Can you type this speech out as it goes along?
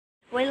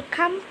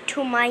Welcome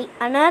to my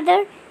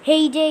another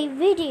heyday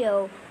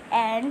video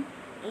and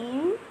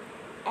in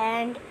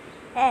and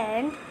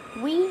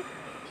we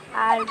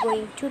are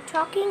going to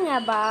talking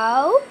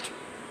about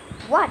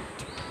what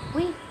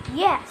we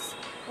yes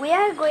we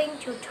are going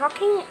to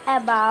talking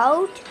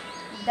about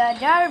the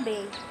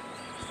derby.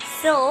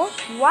 So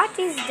what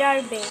is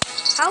derby?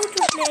 How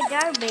to play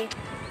derby?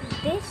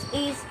 This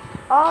is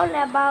all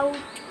about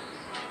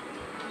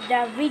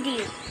the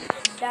video.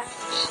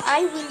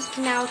 I will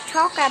now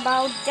talk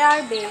about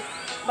derby,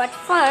 but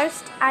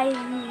first I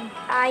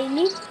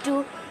need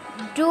to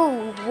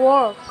do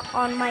work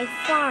on my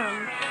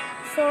farm.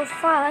 So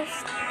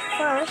first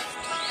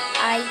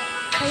I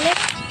collect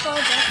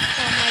products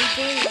from my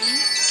dairy.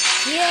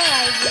 Here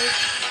I will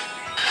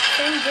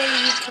send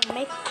dairy to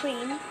make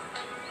cream.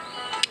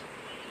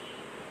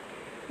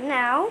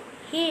 Now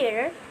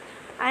here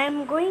I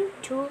am going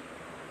to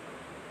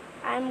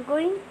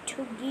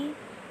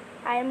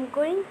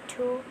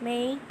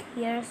make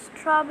here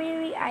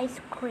strawberry ice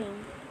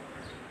cream.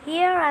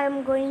 Here I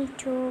am going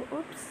to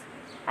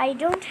I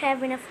don't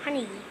have enough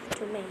honey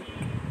to make.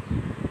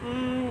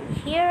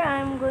 Here I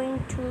am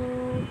going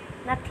to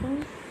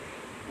nothing.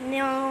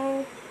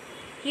 No,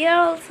 here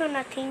also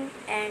nothing,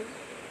 and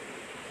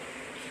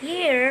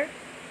here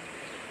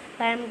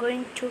I am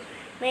going to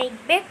make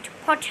baked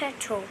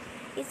potato.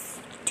 It's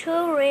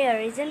too rare,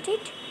 isn't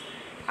it?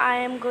 I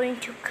am going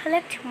to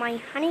collect my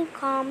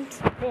honeycombs.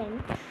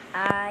 Then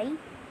I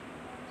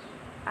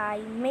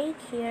make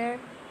here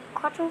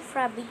cotton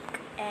fabric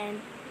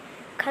and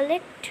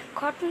collect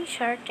cotton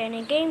shirt and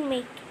again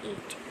make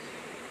it.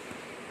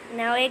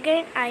 Now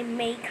again I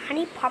make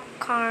honey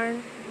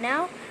popcorn.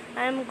 Now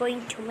I am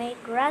going to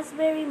make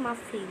raspberry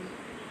muffin.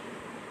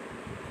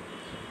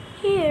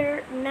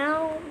 Here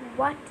now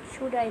what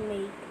should I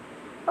make?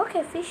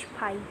 Okay, fish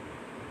pie.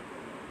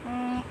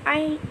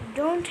 I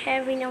don't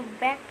have enough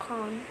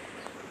bacon.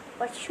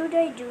 What should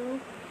I do?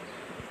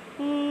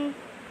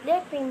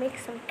 Let me make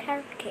some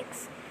carrot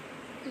cakes.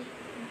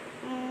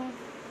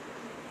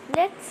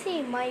 Let's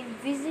see my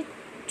visit.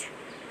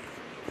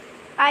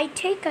 I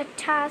take a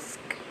task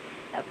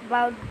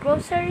about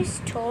grocery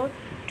store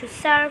to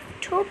serve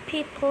two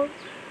people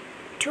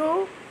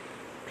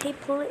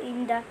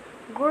in the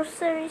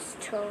grocery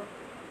store.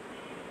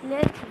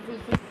 Let's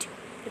visit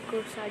the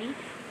grocery.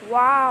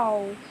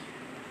 Wow!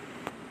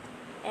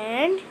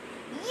 And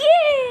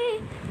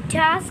yay!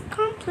 Task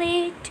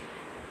complete.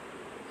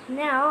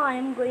 Now I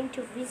am going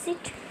to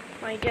visit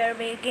my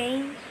derby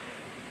again,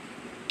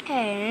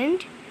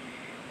 and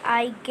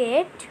I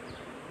get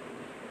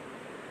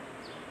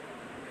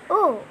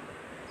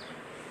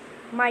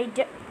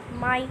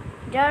my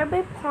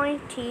derby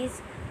point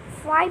is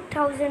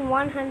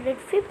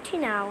 5,150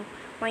 now.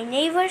 My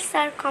neighbors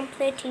are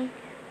completing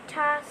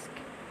task,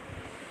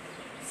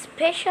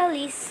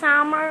 especially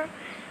Summer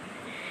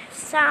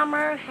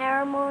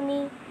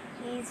Harmony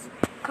is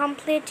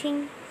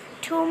completing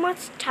too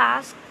much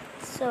task,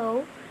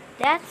 so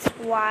that's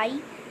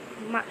why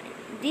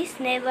this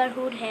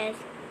neighborhood has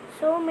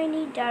so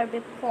many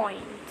derby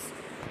points.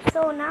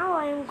 So now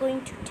I am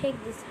going to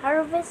take this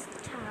harvest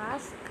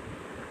task.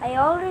 I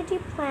already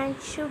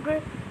planted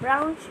sugar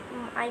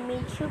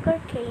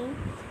cane.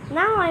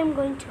 Now I am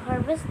going to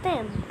harvest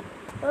them.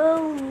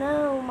 Oh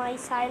no, my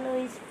silo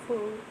is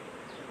full.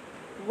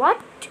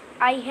 What?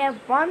 I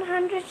have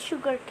 100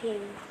 sugar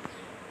cane.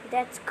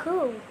 That's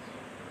cool.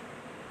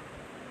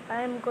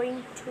 I am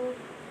going to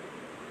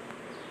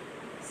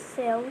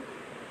sell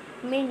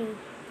many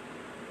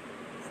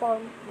for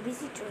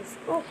visitors.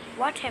 Oh,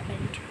 what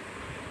happened?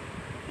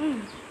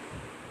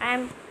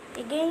 I'm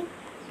again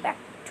back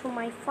to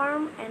my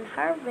farm and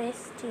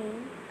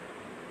harvesting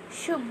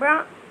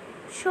sugar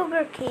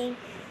cane.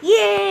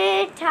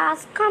 Yay!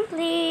 Task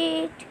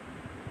complete.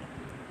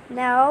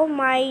 Now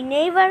my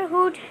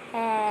neighborhood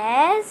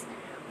has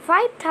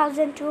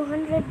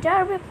 5,200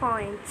 derby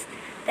points.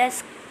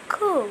 That's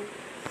cool.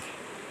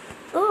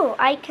 Oh,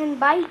 I can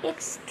buy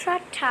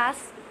extra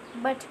tasks,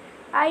 but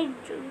I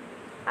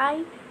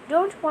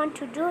don't want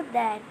to do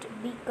that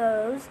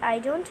because I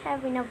don't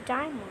have enough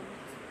diamonds.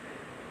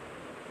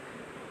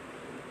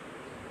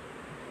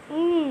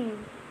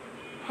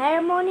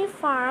 Harmony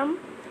Farm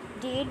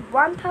did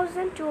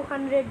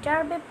 1,200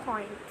 derby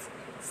points.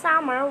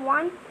 Summer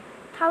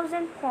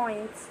 1,000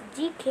 points.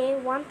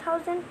 GK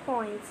 1,000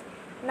 points.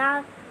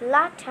 Now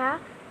Lata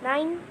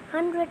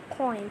 900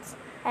 points,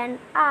 and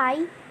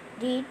I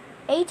did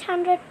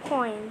 800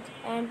 points,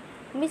 and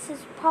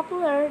Mrs.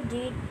 Popular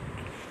did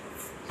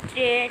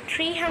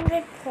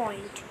 300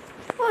 points.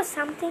 Oh,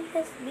 something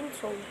has been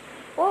sold.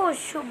 Oh,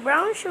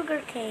 brown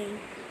sugar cane.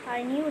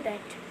 I knew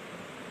that.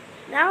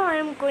 Now I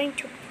am going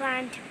to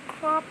plant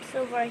crops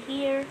over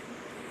here.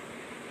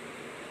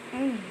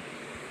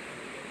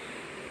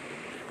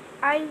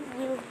 I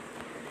will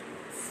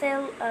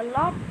sell a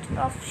lot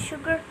of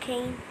sugar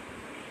cane.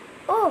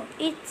 Oh,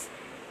 it's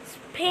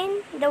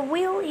spin the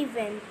wheel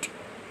event.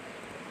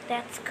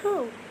 That's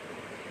cool.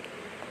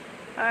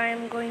 I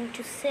am going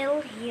to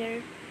sell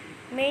here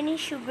many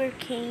sugar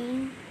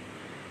cane.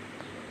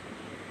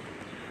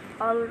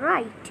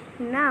 Alright,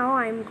 now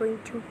I'm going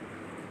to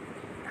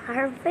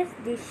harvest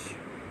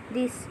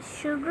this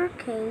sugar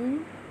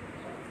cane,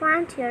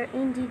 plant here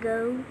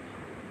indigo,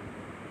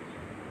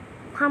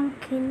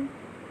 pumpkin.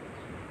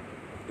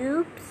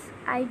 Oops,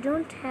 I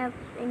don't have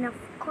enough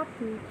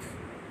cottons.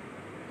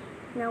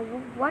 Now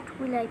what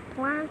will I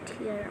plant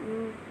here?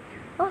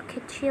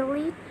 Okay,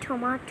 chili,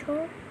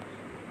 tomato,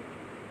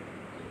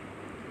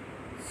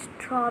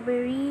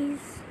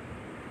 strawberries,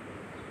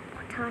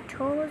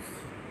 potatoes,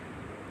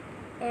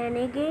 and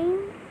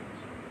again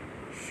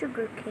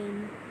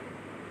sugarcane.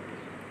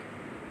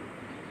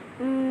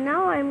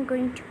 Now I'm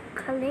going to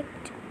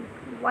collect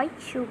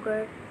white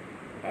sugar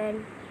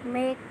and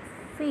make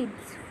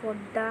feeds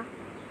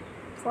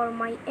for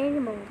my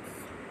animals.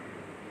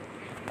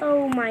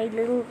 Oh, my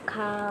little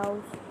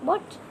cows.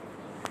 What?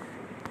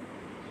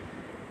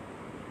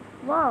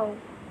 Wow,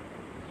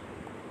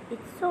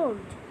 it's sold.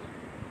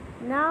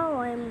 Now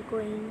I'm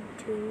going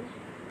to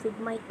feed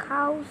my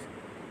cows.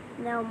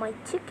 Now my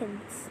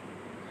chickens.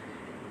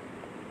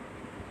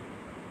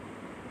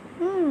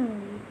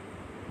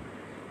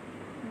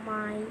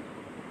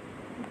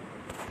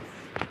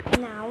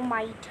 Now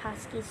my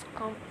task is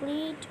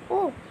complete.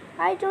 Oh,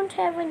 I don't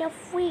have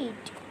enough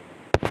wheat.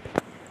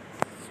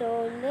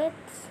 So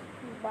let's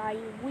buy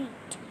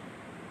wheat.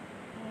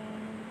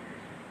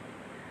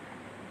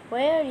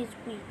 Where is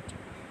wheat?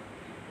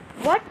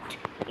 What?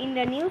 In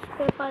the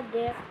newspaper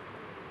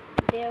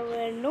there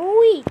were no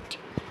wheat.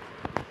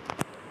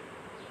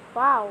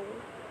 Wow.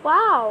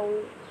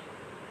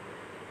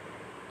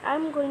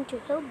 I'm going to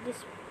help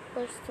this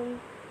person.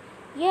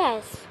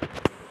 Yes,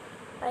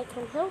 I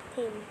can help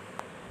him.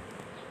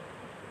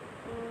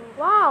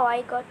 Wow,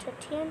 I got a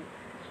tin.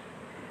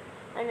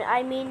 And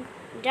I mean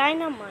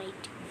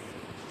dynamite.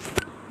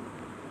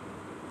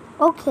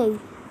 Okay,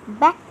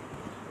 back.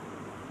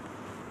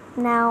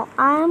 Now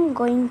I'm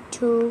going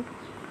to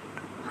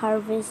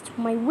harvest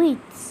my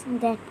wheats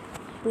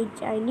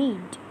which I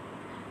need.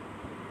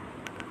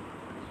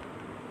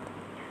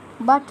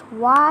 But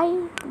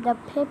why the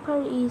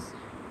paper is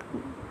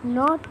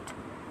not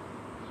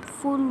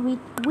full with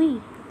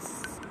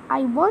wheats?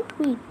 I want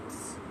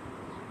wheats.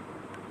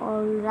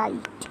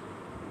 Alright.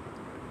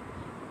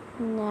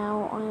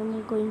 Now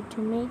I'm going to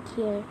make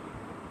here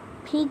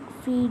pig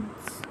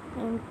feeds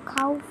and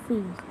cow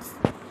feeds.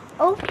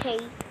 Okay,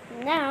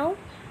 now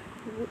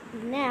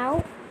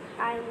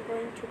I'm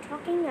going to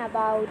talking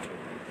about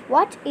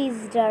what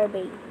is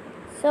derby.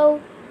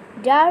 So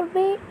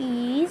derby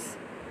is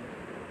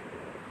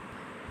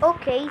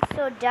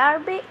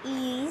derby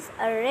is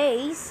a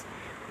race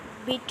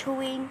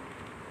between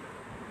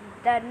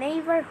the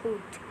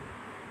neighborhood.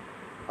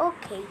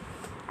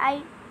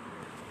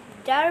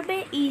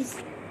 Derby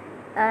is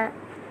a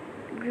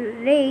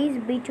race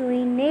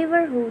between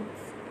neighborhoods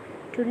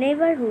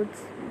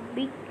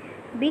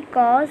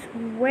because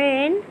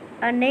when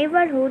a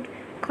neighborhood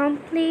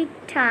complete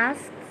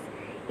tasks,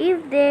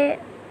 if they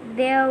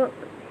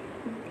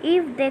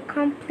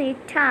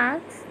complete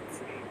tasks,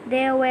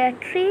 there were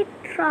 3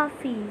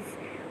 trophies.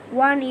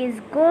 One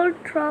is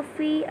gold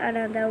trophy,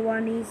 another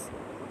one is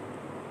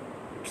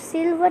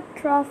silver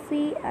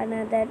trophy,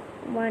 another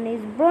one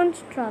is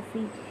bronze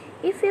trophy.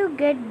 If you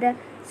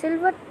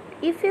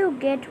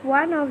get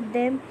one of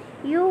them,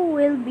 you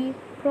will be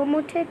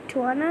promoted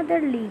to another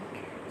league.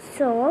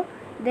 So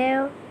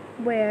there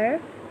were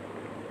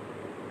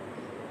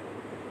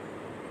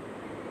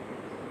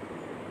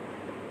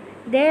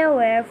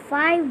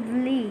 5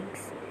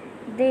 leagues.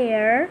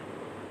 There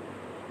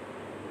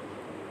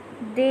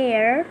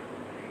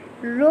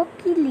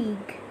Rookie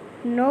League,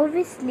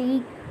 Novice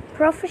League,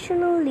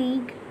 Professional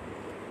League,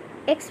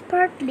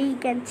 Expert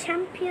League, and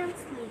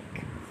Champions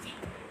League.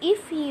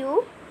 If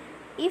you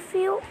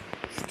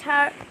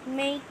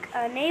make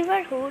a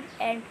neighborhood,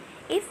 and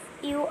if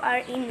you are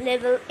in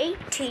level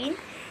 18,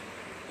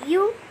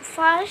 your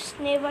first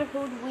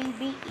neighborhood will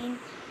be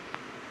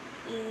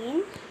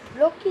in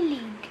Rookie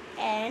League,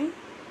 and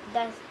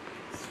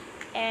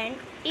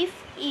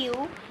if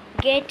you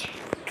get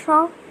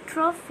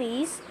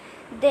trophies,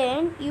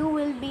 then you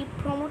will be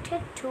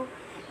promoted to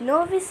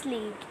Novice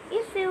League.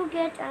 If you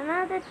get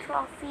another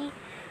trophy,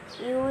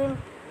 you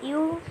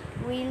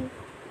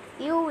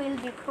will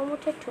be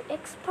promoted to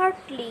Expert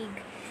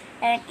League.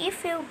 And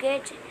if you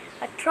get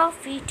a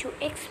trophy to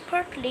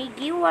Expert League,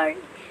 you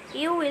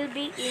will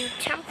be in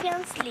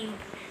Champions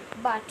League.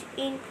 But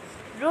in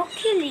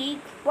Rookie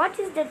League, what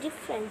is the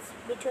difference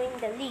between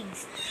the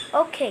leagues?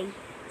 Okay,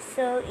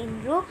 so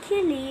in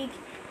Rookie League,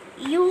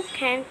 you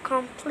can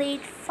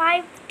complete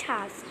 5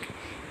 tasks,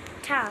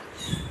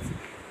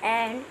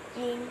 and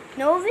in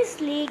Novice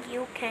League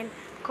you can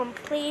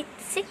complete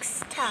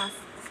 6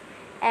 tasks,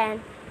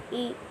 and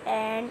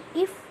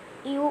if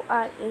you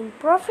are in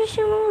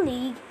Professional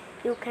League,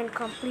 you can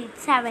complete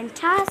 7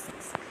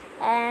 tasks,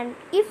 and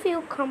if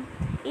you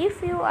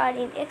are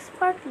in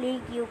Expert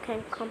League, you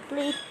can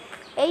complete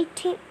 8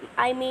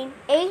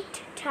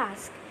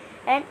 tasks,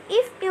 and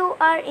if you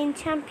are in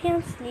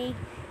Champions League,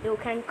 you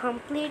can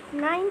complete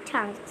 9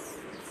 tasks.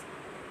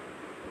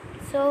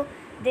 So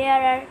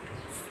there are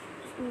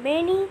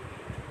many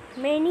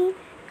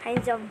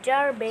kinds of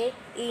derby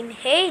in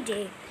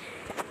heyday.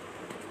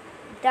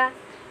 The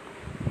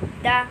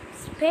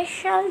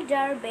special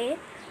derby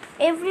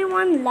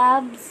everyone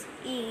loves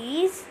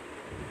is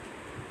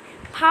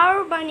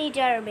Power Bunny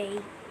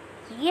Derby.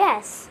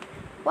 Yes,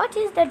 what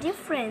is the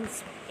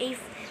difference if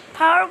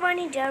Power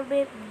Bunny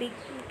Derby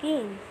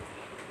begin?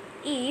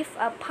 If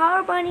a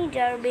Power Bunny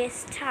Derby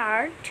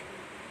start,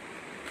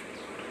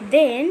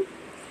 then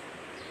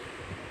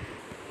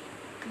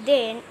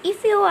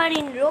if you are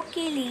in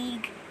Rocky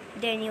League,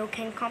 then you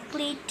can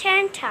complete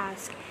 10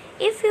 tasks.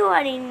 If you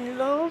are in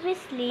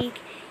Novice League,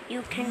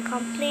 you can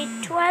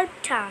complete 12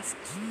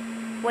 tasks.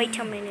 Wait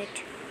a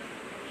minute.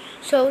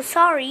 So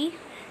sorry.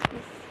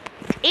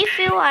 If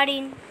you are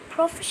in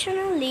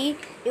Professional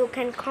League, you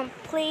can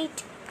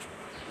complete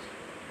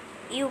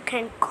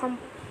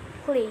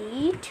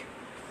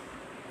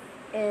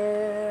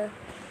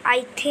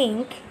I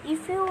think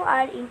if you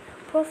are in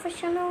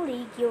Professional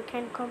League, you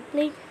can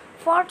complete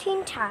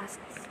 14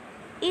 tasks.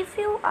 If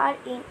you are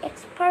in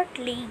Expert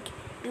League,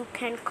 you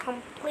can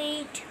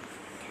complete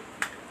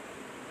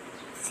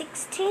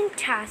 16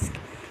 tasks.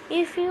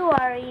 If you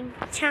are in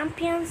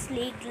Champions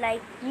League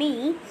like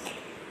me,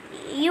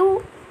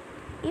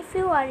 if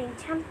you are in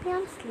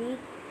Champions League,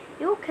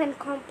 you can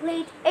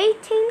complete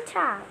 18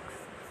 tasks.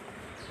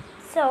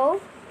 So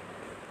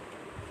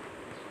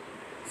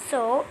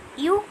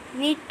you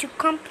need to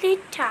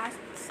complete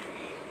tasks.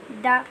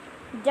 The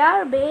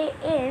derby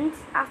ends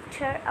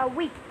after a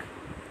week.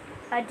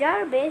 A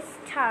derby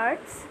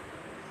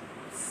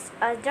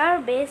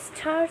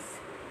starts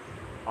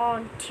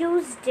on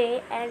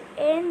Tuesday and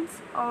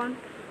ends on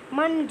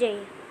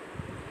Monday.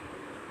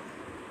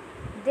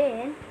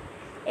 Then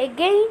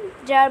again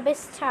derby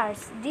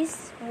starts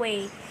this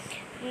way.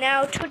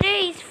 Now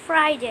today is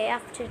Friday.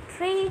 After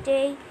 3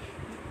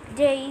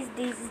 days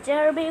this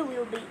derby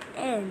will be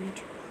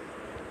end.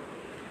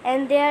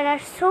 And there are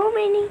so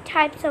many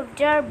types of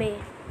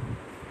derby.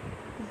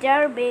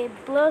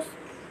 Plus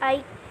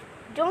I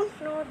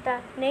don't know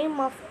the name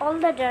of all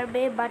the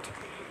derby, but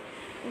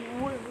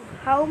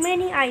how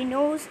many I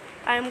know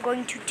I'm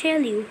going to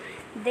tell you.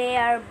 They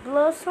are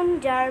Blossom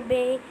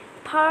Derby,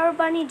 Power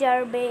Bunny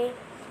Derby,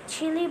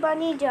 Chili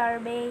Bunny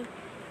Derby,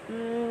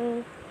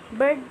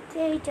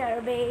 Birthday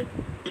Derby,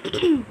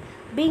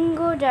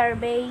 Bingo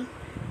Derby,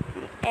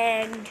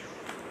 and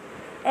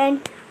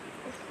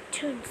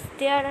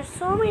there are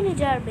so many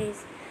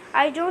derbies.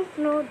 I don't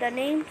know the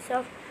names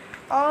of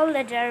all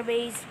the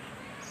derbies.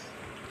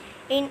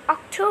 In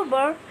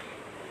October,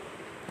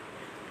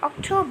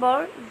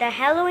 the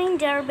Halloween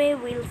Derby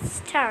will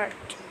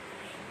start.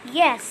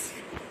 Yes,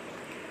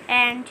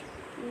 and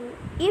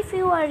if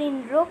you are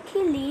in Rocky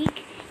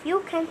League,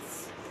 you can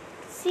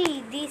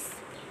see this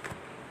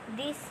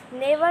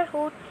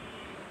neighborhood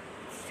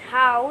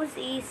house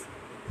is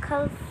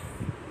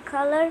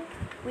colored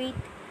with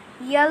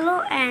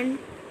yellow and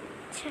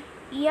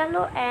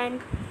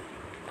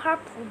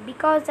purple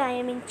because I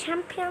am in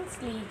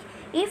Champions League.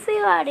 If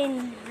you are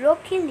in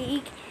Rocky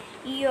League,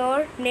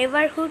 your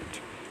neighborhood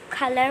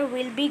color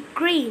will be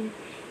green.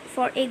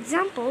 For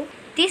example,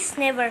 this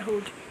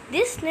neighborhood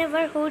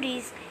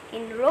is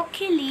in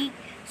Rocky League,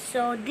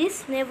 so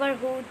this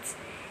neighborhood's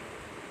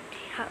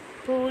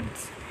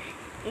cloth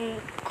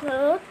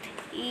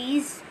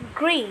is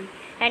green.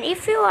 And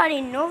if you are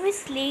in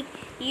Novice League,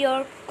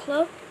 your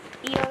cloth,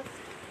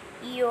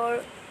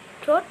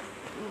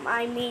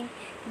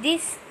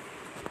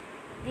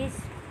 this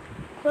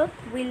cloth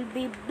will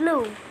be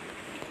blue.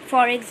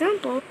 For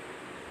example,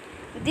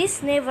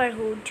 this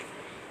neighborhood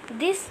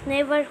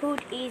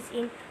is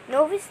in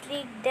Novice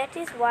League, that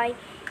is why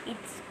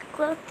its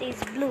cloth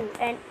is blue.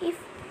 And if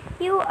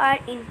you are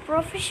in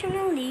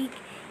Professional League,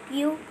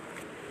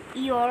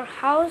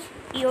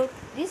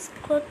 this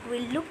cloth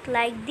will look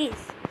like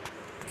this.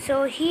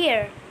 So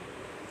here,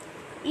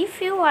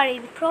 if you are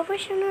in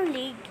Professional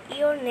League,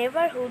 your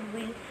neighborhood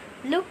will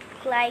look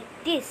like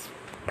this,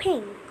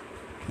 pink.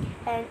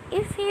 And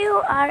if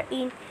you are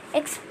in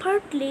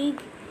Expert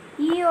League,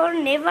 your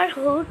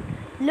neighborhood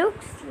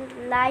looks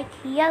like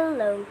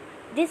yellow,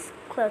 this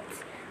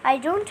cloth. I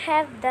don't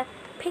have the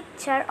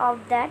picture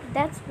of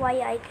that's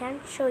why I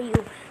can't show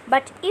you.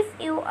 But if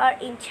you are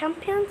in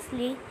Champions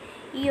League,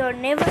 your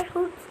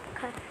neighborhood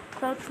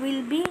cloth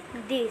will be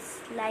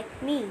this,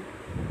 like me.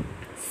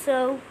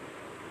 So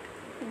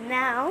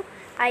now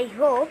I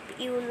hope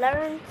you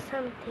learned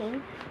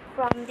something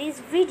from this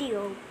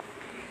video.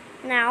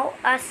 Now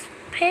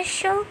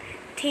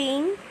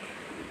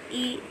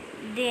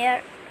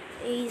there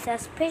is a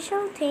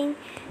special thing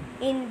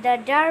in the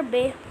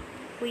derby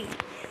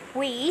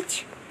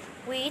which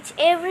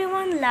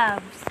everyone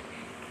loves.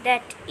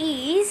 That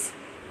is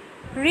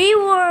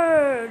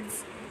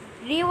rewards.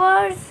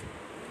 Rewards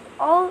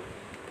all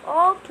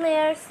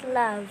players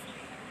love.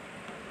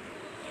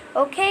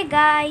 Okay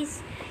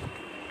guys,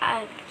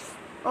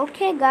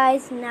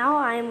 now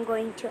I'm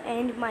going to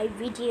end my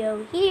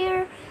video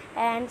here,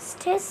 and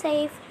stay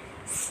safe,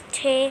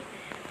 stay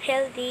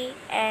healthy,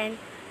 and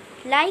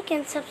like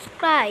and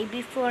subscribe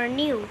before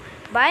new.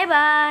 Bye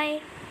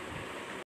bye.